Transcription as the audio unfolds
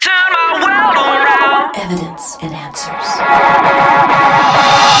Evidence and Answers.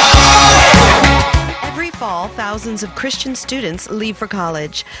 Every fall, thousands of Christian students leave for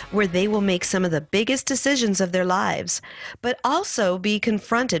college, where they will make some of the biggest decisions of their lives, but also be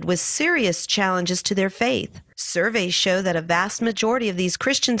confronted with serious challenges to their faith. Surveys show that a vast majority of these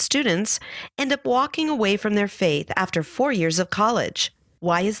Christian students end up walking away from their faith after 4 years of college.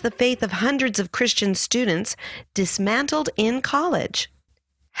 Why is the faith of hundreds of Christian students dismantled in college?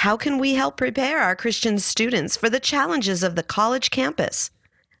 How can we help prepare our Christian students for the challenges of the college campus?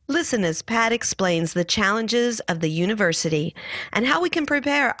 Listen as Pat explains the challenges of the university and how we can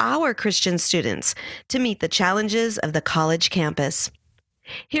prepare our Christian students to meet the challenges of the college campus.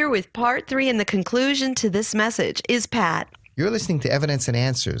 Here with part 3 and the conclusion to this message is Pat. You're listening to Evidence and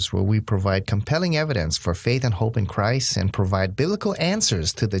Answers, where we provide compelling evidence for faith and hope in Christ and provide biblical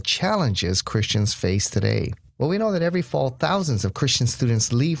answers to the challenges Christians face today. Well, we know that every fall, thousands of Christian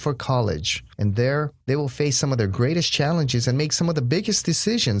students leave for college, and there they will face some of their greatest challenges and make some of the biggest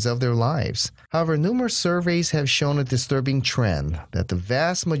decisions of their lives. However, numerous surveys have shown a disturbing trend that the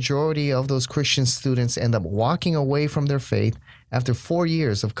vast majority of those Christian students end up walking away from their faith after 4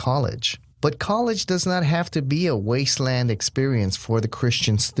 years of college. But college does not have to be a wasteland experience for the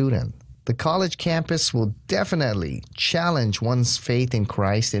Christian student. The college campus will definitely challenge one's faith in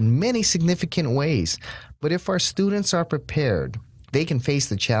Christ in many significant ways. But if our students are prepared, they can face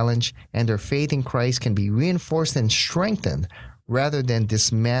the challenge and their faith in Christ can be reinforced and strengthened rather than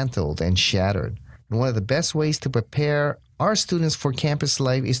dismantled and shattered. And one of the best ways to prepare our students for campus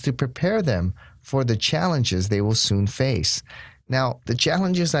life is to prepare them for the challenges they will soon face. Now, the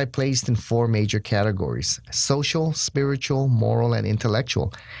challenges I placed in 4 major categories: social, spiritual, moral, and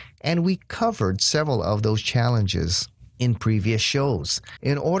intellectual. And we covered several of those challenges in previous shows.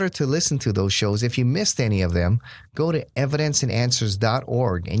 In order to listen to those shows, if you missed any of them, go to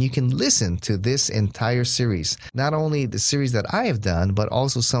evidenceandanswers.org and you can listen to this entire series. Not only the series that I have done, but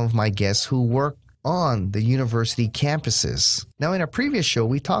also some of my guests who work on the university campuses. Now, in our previous show,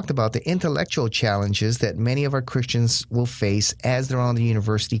 we talked about the intellectual challenges that many of our Christians will face as they're on the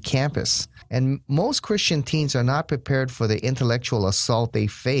university campus. And most Christian teens are not prepared for the intellectual assault they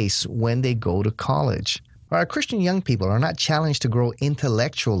face when they go to college. Our Christian young people are not challenged to grow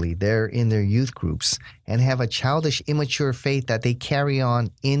intellectually there in their youth groups and have a childish, immature faith that they carry on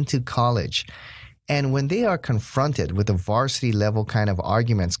into college. And when they are confronted with the varsity level kind of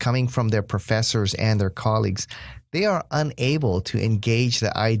arguments coming from their professors and their colleagues, they are unable to engage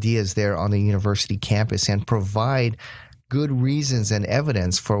the ideas there on the university campus and provide good reasons and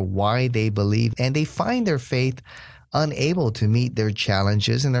evidence for why they believe. And they find their faith unable to meet their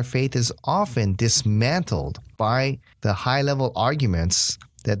challenges, and their faith is often dismantled by the high-level arguments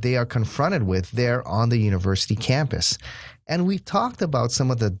that they are confronted with there on the university campus. And we talked about some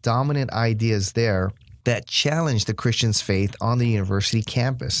of the dominant ideas there that challenge the Christian's faith on the university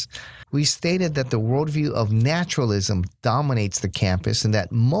campus. We stated that the worldview of naturalism dominates the campus and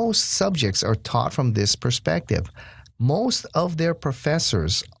that most subjects are taught from this perspective. Most of their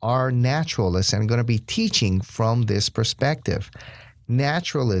professors are naturalists and are going to be teaching from this perspective.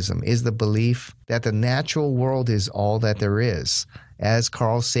 Naturalism is the belief that the natural world is all that there is. As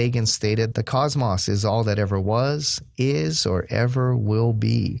Carl Sagan stated, the cosmos is all that ever was, is, or ever will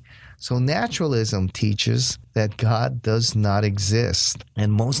be. So naturalism teaches that God does not exist.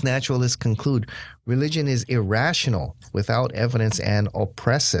 And most naturalists conclude religion is irrational, without evidence, and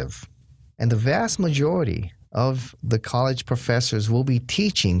oppressive. And the vast majority of the college professors will be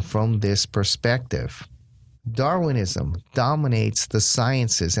teaching from this perspective. Darwinism dominates the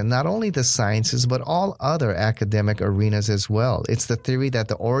sciences, and not only the sciences, but all other academic arenas as well. It's the theory that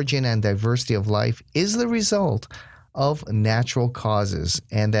the origin and diversity of life is the result of natural causes,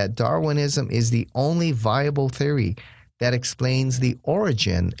 and that Darwinism is the only viable theory that explains the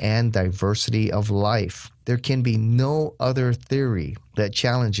origin and diversity of life. There can be no other theory that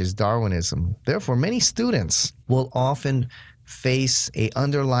challenges Darwinism. Therefore, many students will often face an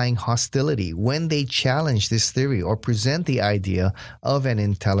underlying hostility when they challenge this theory or present the idea of an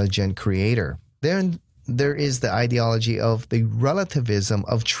intelligent creator. Then there is the ideology of the relativism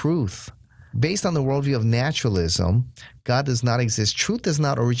of truth. Based on the worldview of naturalism, God does not exist. Truth does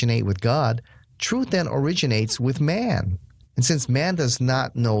not originate with God. Truth then originates with man. And since man does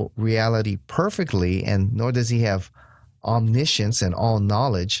not know reality perfectly, and nor does he have omniscience and all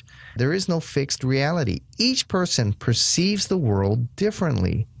knowledge, there is no fixed reality. Each person perceives the world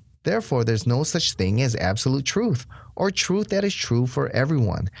differently. Therefore, there's no such thing as absolute truth or truth that is true for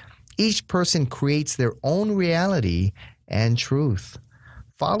everyone. Each person creates their own reality and truth.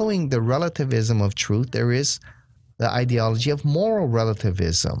 Following the relativism of truth, there is the ideology of moral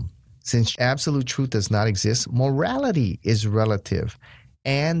relativism. Since absolute truth does not exist, morality is relative,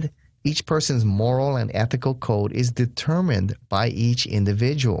 and each person's moral and ethical code is determined by each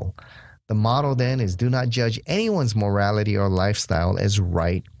individual. The motto then is do not judge anyone's morality or lifestyle as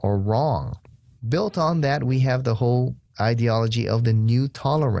right or wrong. Built on that, we have the whole ideology of the new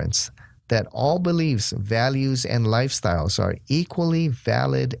tolerance, that all beliefs, values, and lifestyles are equally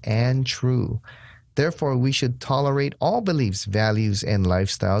valid and true. Therefore, we should tolerate all beliefs, values, and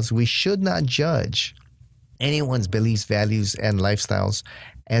lifestyles. We should not judge anyone's beliefs, values, and lifestyles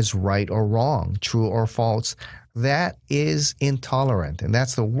as right or wrong, true or false. That is intolerant, and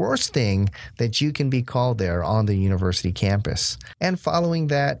that's the worst thing that you can be called there on the university campus. And following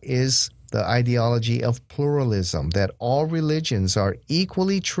that is the ideology of pluralism, that all religions are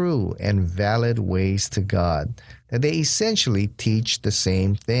equally true and valid ways to God, that they essentially teach the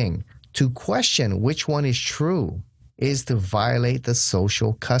same thing. To question which one is true is to violate the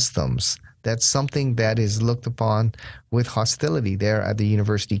social customs. That's something that is looked upon with hostility there at the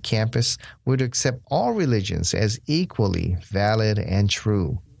university campus. We're to accept all religions as equally valid and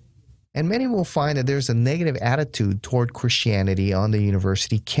true. And many will find that there's a negative attitude toward Christianity on the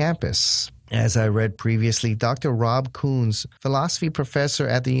university campus. As I read previously, Dr. Rob Coons, philosophy professor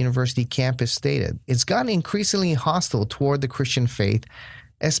at the university campus, stated, "It's gotten increasingly hostile toward the Christian faith,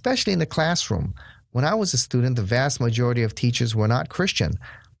 especially in the classroom. When I was a student, the vast majority of teachers were not Christian,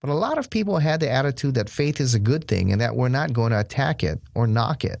 but a lot of people had the attitude that faith is a good thing and that we're not going to attack it or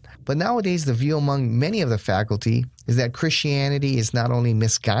knock it. But nowadays, the view among many of the faculty is that Christianity is not only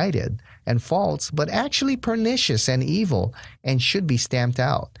misguided and false, but actually pernicious and evil and should be stamped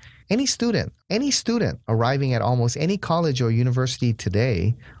out. Any student arriving at almost any college or university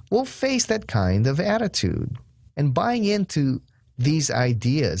today will face that kind of attitude." And buying into these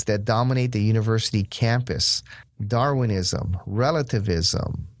ideas that dominate the university campus, Darwinism,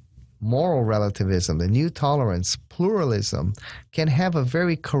 relativism, moral relativism, the new tolerance, pluralism, can have a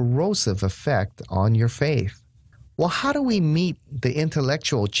very corrosive effect on your faith. Well, how do we meet the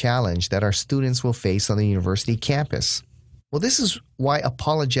intellectual challenge that our students will face on the university campus? Well, this is why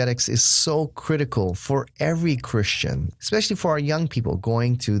apologetics is so critical for every Christian, especially for our young people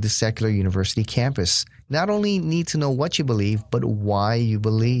going to the secular university campus. Not only need to know what you believe, but why you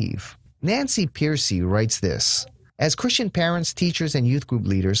believe. Nancy Pearcey writes this: "As Christian parents, teachers, and youth group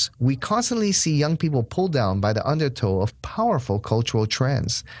leaders, we constantly see young people pulled down by the undertow of powerful cultural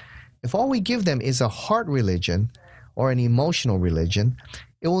trends. If all we give them is a heart religion or an emotional religion,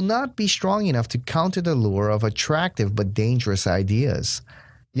 it will not be strong enough to counter the lure of attractive but dangerous ideas.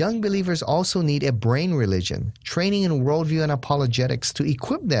 Young believers also need a brain religion, training in worldview and apologetics to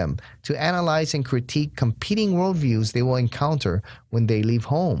equip them to analyze and critique competing worldviews they will encounter when they leave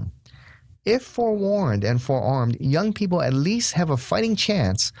home. If forewarned and forearmed, young people at least have a fighting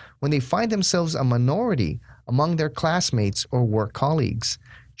chance when they find themselves a minority among their classmates or work colleagues.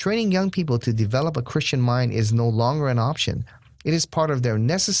 Training young people to develop a Christian mind is no longer an option. It is part of their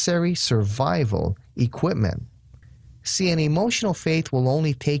necessary survival equipment. See, an emotional faith will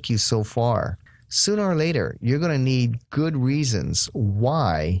only take you so far. Sooner or later, you're going to need good reasons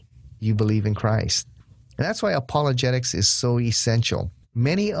why you believe in Christ. And that's why apologetics is so essential.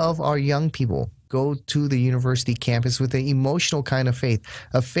 Many of our young people go to the university campus with an emotional kind of faith,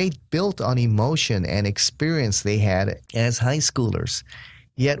 a faith built on emotion and experience they had as high schoolers.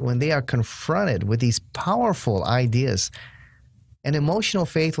 Yet when they are confronted with these powerful ideas, an emotional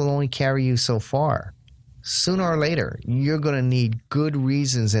faith will only carry you so far. Sooner or later, you're going to need good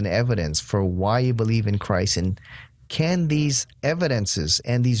reasons and evidence for why you believe in Christ. And can these evidences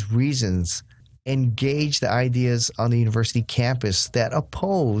and these reasons engage the ideas on the university campus that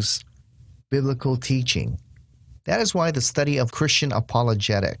oppose biblical teaching? That is why the study of Christian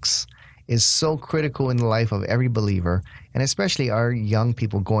apologetics is so critical in the life of every believer, and especially our young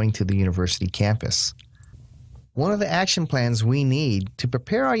people going to the university campus. One of the action plans we need to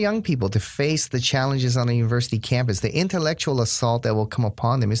prepare our young people to face the challenges on the university campus, the intellectual assault that will come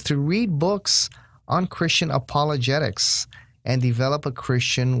upon them, is to read books on Christian apologetics and develop a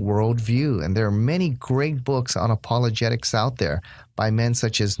Christian worldview. And there are many great books on apologetics out there by men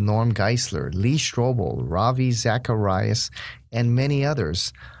such as Norm Geisler, Lee Strobel, Ravi Zacharias, and many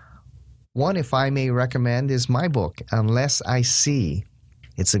others. One, if I may recommend, is my book, Unless I See.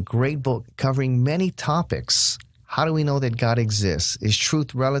 It's a great book covering many topics. How do we know that God exists? Is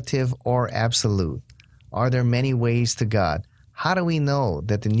truth relative or absolute? Are there many ways to God? How do we know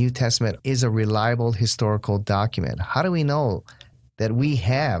that the New Testament is a reliable historical document? How do we know that we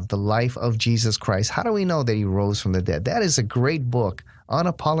have the life of Jesus Christ? How do we know that he rose from the dead? That is a great book on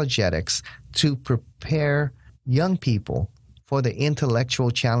apologetics to prepare young people for the intellectual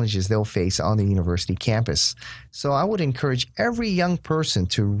challenges they'll face on the university campus. So I would encourage every young person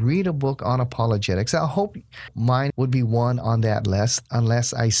to read a book on apologetics. I hope mine would be one on that list,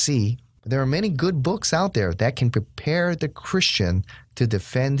 unless I see there are many good books out there that can prepare the Christian to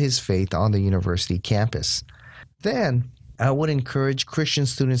defend his faith on the university campus. Then I would encourage Christian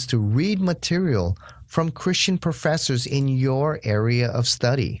students to read material from Christian professors in your area of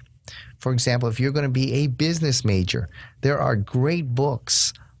study. For example, if you're going to be a business major, there are great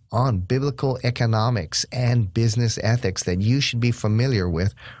books on biblical economics and business ethics that you should be familiar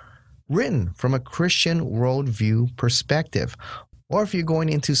with, written from a Christian worldview perspective. Or if you're going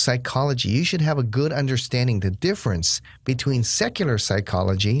into psychology, you should have a good understanding the difference between secular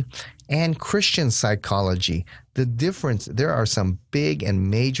psychology and Christian psychology. The difference, there are some big and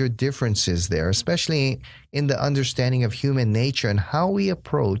major differences there, especially in the understanding of human nature and how we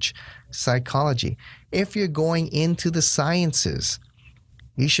approach psychology. If you're going into the sciences,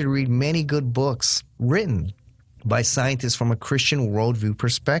 you should read many good books written by scientists from a Christian worldview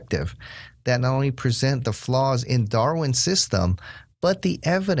perspective that not only present the flaws in Darwin's system, but the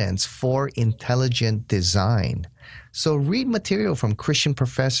evidence for intelligent design. So read material from Christian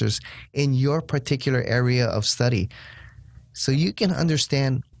professors in your particular area of study so you can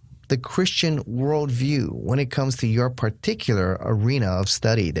understand the Christian worldview when it comes to your particular arena of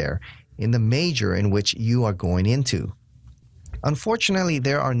study there in the major in which you are going into. Unfortunately,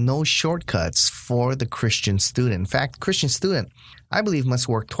 there are no shortcuts for the Christian student. In fact, Christian student, I believe, must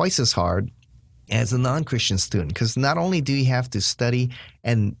work twice as hard as a non-Christian student, because not only do you have to study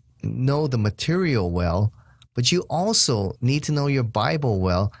and know the material well, but you also need to know your Bible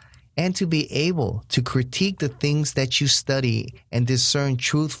well and to be able to critique the things that you study and discern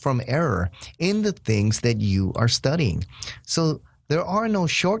truth from error in the things that you are studying. So there are no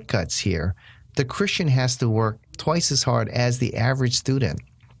shortcuts here. The Christian has to work twice as hard as the average student.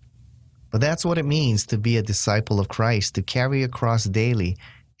 But that's what it means to be a disciple of Christ, to carry a cross daily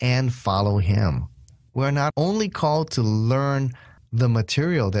and follow him. We're not only called to learn the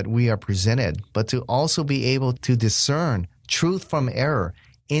material that we are presented, but to also be able to discern truth from error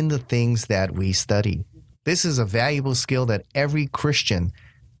in the things that we study. This is a valuable skill that every Christian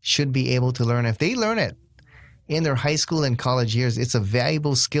should be able to learn. If they learn it in their high school and college years, it's a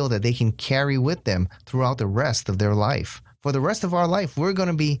valuable skill that they can carry with them throughout the rest of their life. For the rest of our life, we're going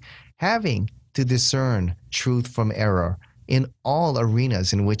to be having to discern truth from error in all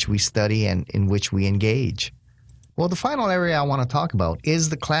arenas in which we study and in which we engage. Well, the final area I want to talk about is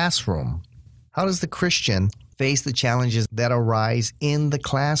the classroom. How does the Christian face the challenges that arise in the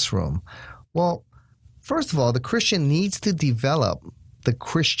classroom? Well, first of all, the Christian needs to develop the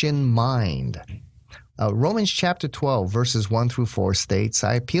Christian mind. Romans chapter 12, verses 1 through 4 states,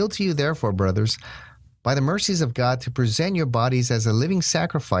 I appeal to you, therefore, brothers, by the mercies of God, to present your bodies as a living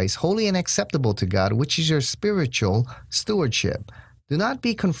sacrifice, holy and acceptable to God, which is your spiritual stewardship. Do not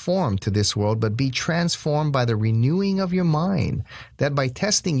be conformed to this world, but be transformed by the renewing of your mind, that by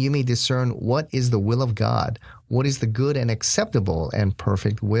testing you may discern what is the will of God, what is the good and acceptable and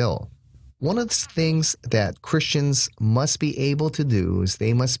perfect will. One of the things that Christians must be able to do is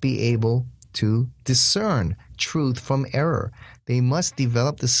they must be able to discern truth from error. They must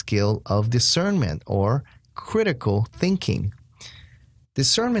develop the skill of discernment or critical thinking.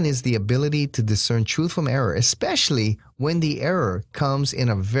 Discernment is the ability to discern truth from error, especially when the error comes in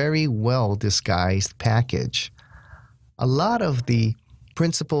a very well-disguised package. A lot of the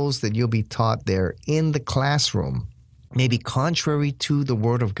principles that you'll be taught there in the classroom may be contrary to the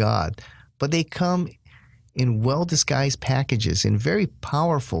Word of God, but they come in well-disguised packages, in very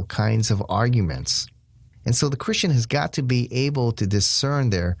powerful kinds of arguments. And so the Christian has got to be able to discern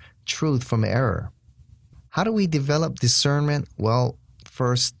their truth from error. How do we develop discernment? Well,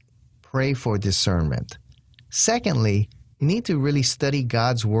 first, pray for discernment. Secondly, you need to really study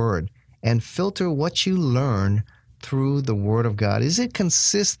God's Word and filter what you learn through the Word of God. Is it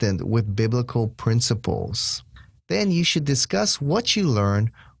consistent with biblical principles? Then you should discuss what you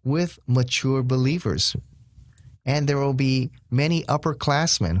learn with mature believers. And there will be many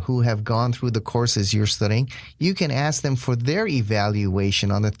upperclassmen who have gone through the courses you're studying. You can ask them for their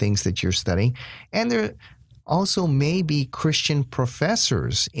evaluation on the things that you're studying. And there also may be Christian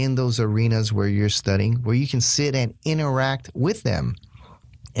professors in those arenas where you're studying, where you can sit and interact with them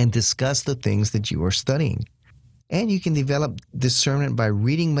and discuss the things that you are studying. And you can develop discernment by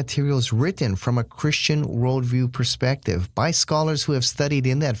reading materials written from a Christian worldview perspective by scholars who have studied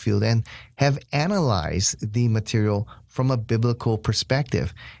in that field and have analyzed the material from a biblical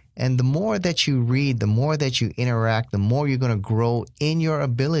perspective. And the more that you read, the more that you interact, the more you're going to grow in your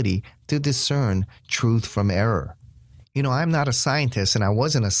ability to discern truth from error. I'm not a scientist and I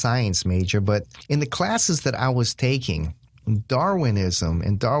wasn't a science major, but in the classes that I was taking, Darwinism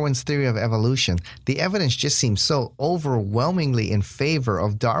and Darwin's theory of evolution, the evidence just seems so overwhelmingly in favor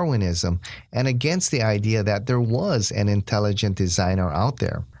of Darwinism and against the idea that there was an intelligent designer out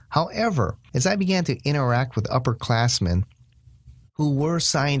there. However, as I began to interact with upperclassmen who were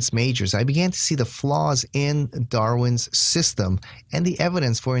science majors, I began to see the flaws in Darwin's system and the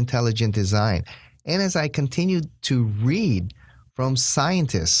evidence for intelligent design. And as I continued to read from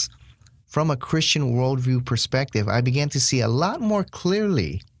scientists from a Christian worldview perspective, I began to see a lot more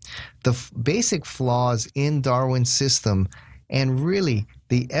clearly the basic flaws in Darwin's system and really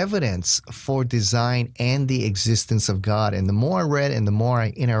the evidence for design and the existence of God. And the more I read and the more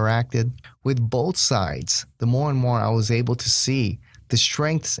I interacted with both sides, the more and more I was able to see the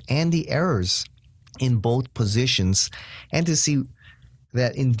strengths and the errors in both positions, and to see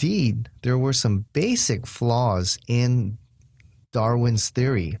that indeed there were some basic flaws in Darwin's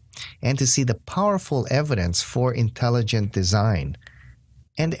theory, and to see the powerful evidence for intelligent design.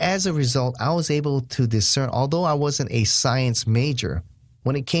 And as a result, I was able to discern, although I wasn't a science major,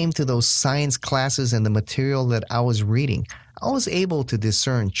 when it came to those science classes and the material that I was reading, I was able to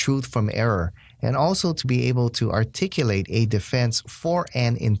discern truth from error, and also to be able to articulate a defense for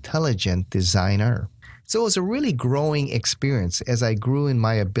an intelligent designer. So it was a really growing experience as I grew in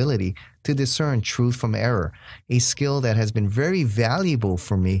my ability to discern truth from error, a skill that has been very valuable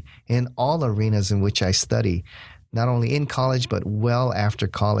for me in all arenas in which I study, not only in college, but well after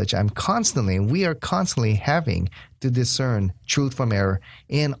college. We are constantly having to discern truth from error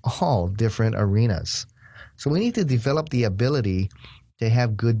in all different arenas. So we need to develop the ability to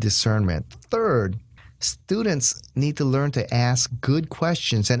have good discernment. Third, students need to learn to ask good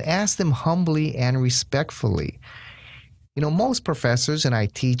questions and ask them humbly and respectfully. Most professors, and I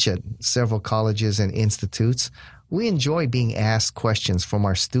teach at several colleges and institutes, we enjoy being asked questions from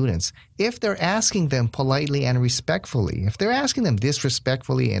our students if they're asking them politely and respectfully. If they're asking them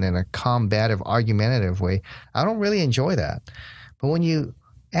disrespectfully and in a combative, argumentative way, I don't really enjoy that. But when you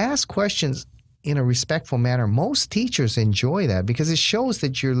ask questions in a respectful manner, most teachers enjoy that because it shows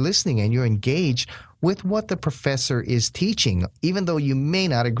that you're listening and you're engaged with what the professor is teaching, even though you may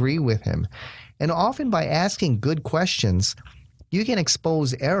not agree with him. And often by asking good questions, you can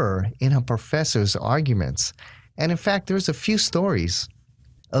expose error in a professor's arguments. And in fact, there's a few stories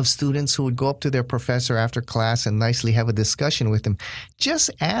of students who would go up to their professor after class and nicely have a discussion with him,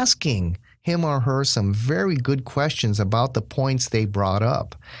 just asking him or her some very good questions about the points they brought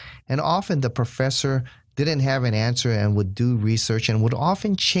up. And often the professor didn't have an answer and would do research and would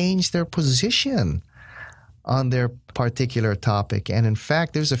often change their position on their particular topic. And in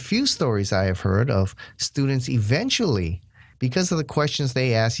fact, there's a few stories I have heard of students eventually, because of the questions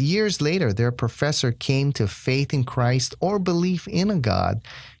they asked, years later, their professor came to faith in Christ or belief in a God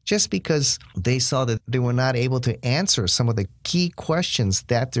just because they saw that they were not able to answer some of the key questions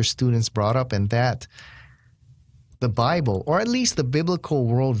that their students brought up, and that the Bible, or at least the biblical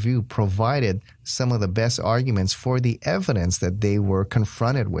worldview, provided some of the best arguments for the evidence that they were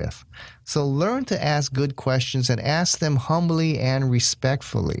confronted with. So learn to ask good questions and ask them humbly and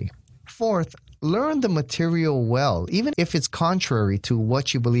respectfully. Fourth, learn the material well, even if it's contrary to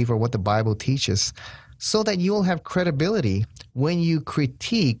what you believe or what the Bible teaches, so that you'll have credibility when you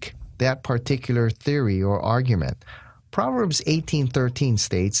critique that particular theory or argument. Proverbs 18:13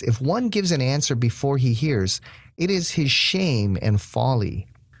 states, "If one gives an answer before he hears, it is his shame and folly."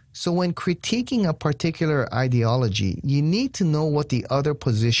 So when critiquing a particular ideology, you need to know what the other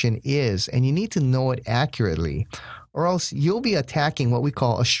position is, and you need to know it accurately, or else you'll be attacking what we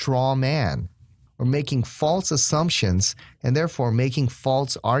call a straw man, or making false assumptions and therefore making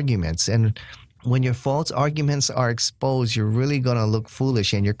false arguments. And when your false arguments are exposed, you're really going to look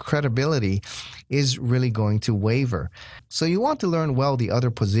foolish and your credibility is really going to waver. So you want to learn well the other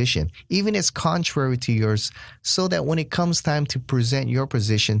position, even if it's contrary to yours, so that when it comes time to present your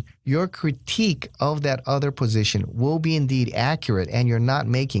position, your critique of that other position will be indeed accurate and you're not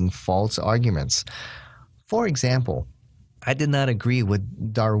making false arguments. For example, I did not agree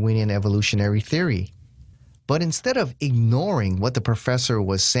with Darwinian evolutionary theory, but instead of ignoring what the professor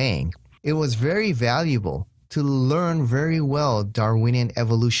was saying, it was very valuable to learn very well Darwinian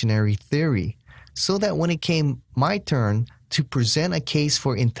evolutionary theory, so that when it came my turn to present a case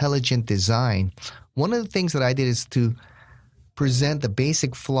for intelligent design, one of the things that I did is to present the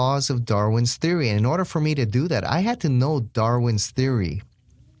basic flaws of Darwin's theory. And in order for me to do that, I had to know Darwin's theory.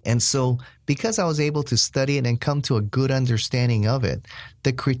 And so, because I was able to study it and come to a good understanding of it,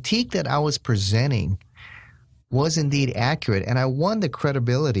 the critique that I was presenting was indeed accurate, and I won the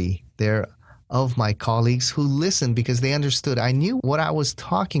credibility there of my colleagues who listened because they understood I knew what I was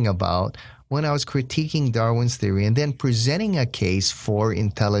talking about when I was critiquing Darwin's theory and then presenting a case for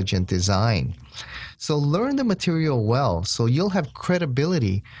intelligent design. So learn the material well so you'll have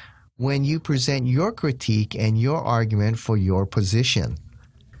credibility when you present your critique and your argument for your position.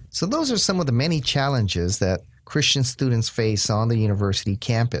 So those are some of the many challenges that Christian students face on the university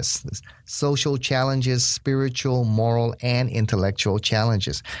campus. Social challenges, spiritual, moral, and intellectual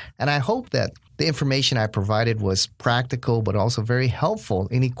challenges. And I hope that the information I provided was practical but also very helpful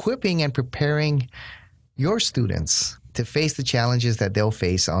in equipping and preparing your students to face the challenges that they'll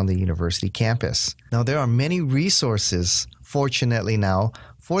face on the university campus. Now, there are many resources, fortunately now,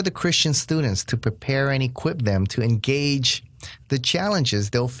 for the Christian students to prepare and equip them to engage the challenges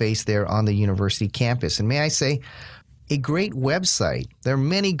they'll face there on the university campus. And may I say, a great website. There are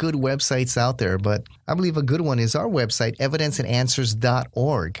many good websites out there, but I believe a good one is our website,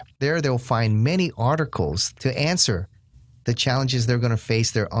 evidenceandanswers.org. There they'll find many articles to answer the challenges they're going to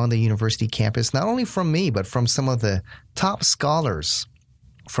face there on the university campus, not only from me, but from some of the top scholars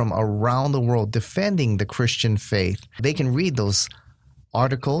from around the world defending the Christian faith. They can read those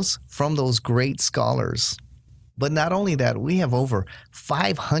articles from those great scholars. But not only that, we have over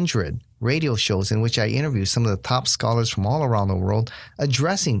 500 radio shows in which I interview some of the top scholars from all around the world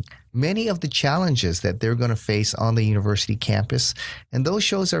addressing many of the challenges that they're going to face on the university campus. And those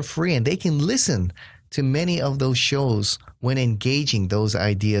shows are free, and they can listen to many of those shows when engaging those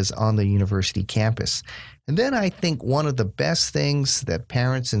ideas on the university campus. And then I think one of the best things that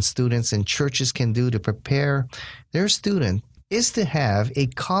parents and students and churches can do to prepare their student is to have a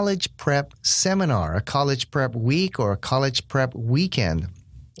college prep seminar, a college prep week, or a college prep weekend.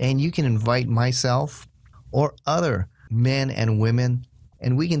 And you can invite myself or other men and women,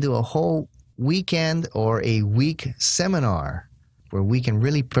 and we can do a whole weekend or a week seminar where we can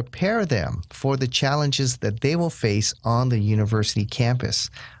really prepare them for the challenges that they will face on the university campus.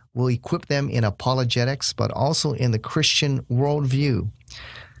 We'll equip them in apologetics, but also in the Christian worldview,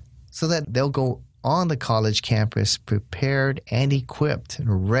 so that they'll go on the college campus prepared and equipped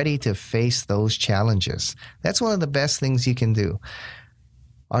and ready to face those challenges. That's one of the best things you can do.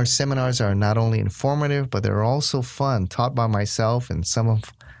 Our seminars are not only informative, but they're also fun, taught by myself and some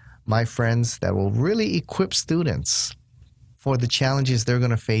of my friends that will really equip students for the challenges they're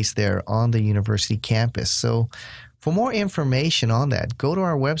going to face there on the university campus. So for more information on that, go to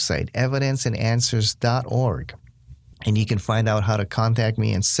our website, evidenceandanswers.org, and you can find out how to contact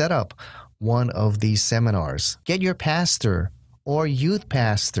me and set up one of these seminars. Get your pastor or youth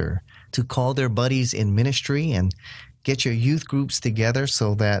pastor to call their buddies in ministry and get your youth groups together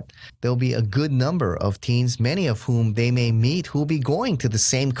so that there'll be a good number of teens, many of whom they may meet who will be going to the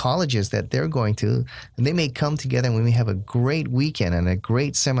same colleges that they're going to. And they may come together and we may have a great weekend and a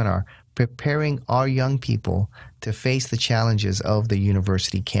great seminar preparing our young people to face the challenges of the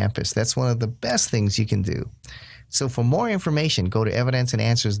university campus. That's one of the best things you can do. So for more information, go to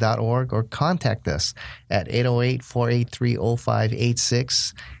evidenceandanswers.org or contact us at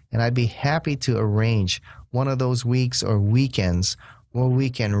 808-483-0586. And I'd be happy to arrange one of those weeks or weekends where we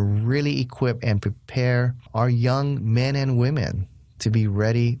can really equip and prepare our young men and women to be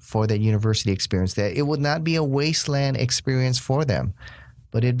ready for that university experience. That it would not be a wasteland experience for them,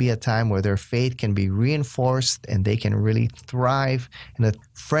 but it'd be a time where their faith can be reinforced and they can really thrive in the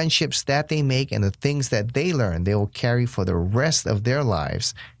friendships that they make and the things that they learn they will carry for the rest of their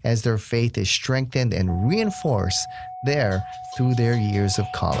lives as their faith is strengthened and reinforced there through their years of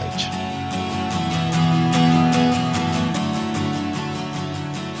college.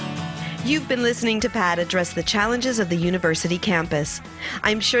 You've been listening to Pat address the challenges of the university campus.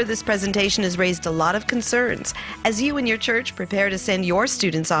 I'm sure this presentation has raised a lot of concerns as you and your church prepare to send your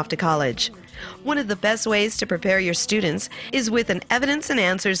students off to college. One of the best ways to prepare your students is with an Evidence and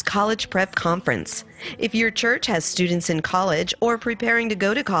Answers College Prep Conference. If your church has students in college or preparing to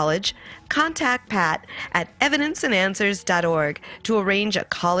go to college, contact Pat at evidenceandanswers.org to arrange a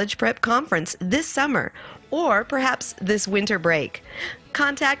college prep conference this summer or perhaps this winter break.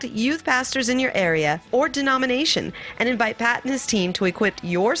 Contact youth pastors in your area or denomination and invite Pat and his team to equip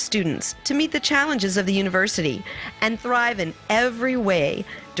your students to meet the challenges of the university and thrive in every way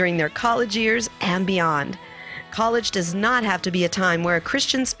during their college years and beyond. College does not have to be a time where a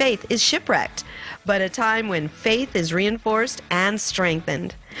Christian's faith is shipwrecked, but a time when faith is reinforced and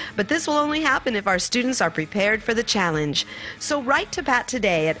strengthened. But this will only happen if our students are prepared for the challenge. So write to Pat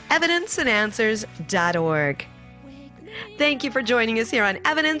today at evidenceandanswers.org. Thank you for joining us here on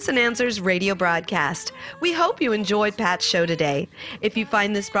Evidence and Answers radio broadcast. We hope you enjoyed Pat's show today. If you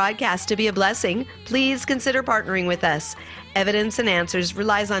find this broadcast to be a blessing, please consider partnering with us. Evidence and Answers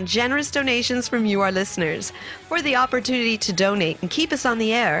relies on generous donations from you, our listeners. For the opportunity to donate and keep us on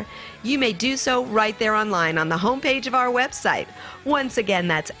the air, you may do so right there online on the homepage of our website. Once again,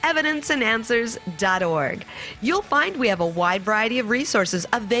 that's evidenceandanswers.org. You'll find we have a wide variety of resources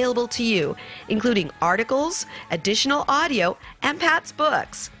available to you, including articles, additional audio, and Pat's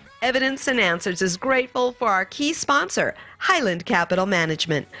books. Evidence and Answers is grateful for our key sponsor, Highland Capital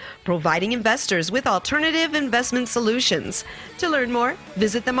Management, providing investors with alternative investment solutions. To learn more,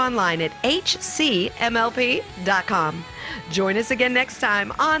 visit them online at hcmlp.com. Join us again next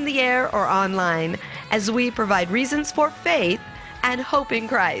time on the air or online as we provide reasons for faith and hope in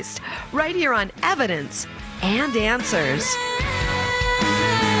Christ, right here on Evidence and Answers.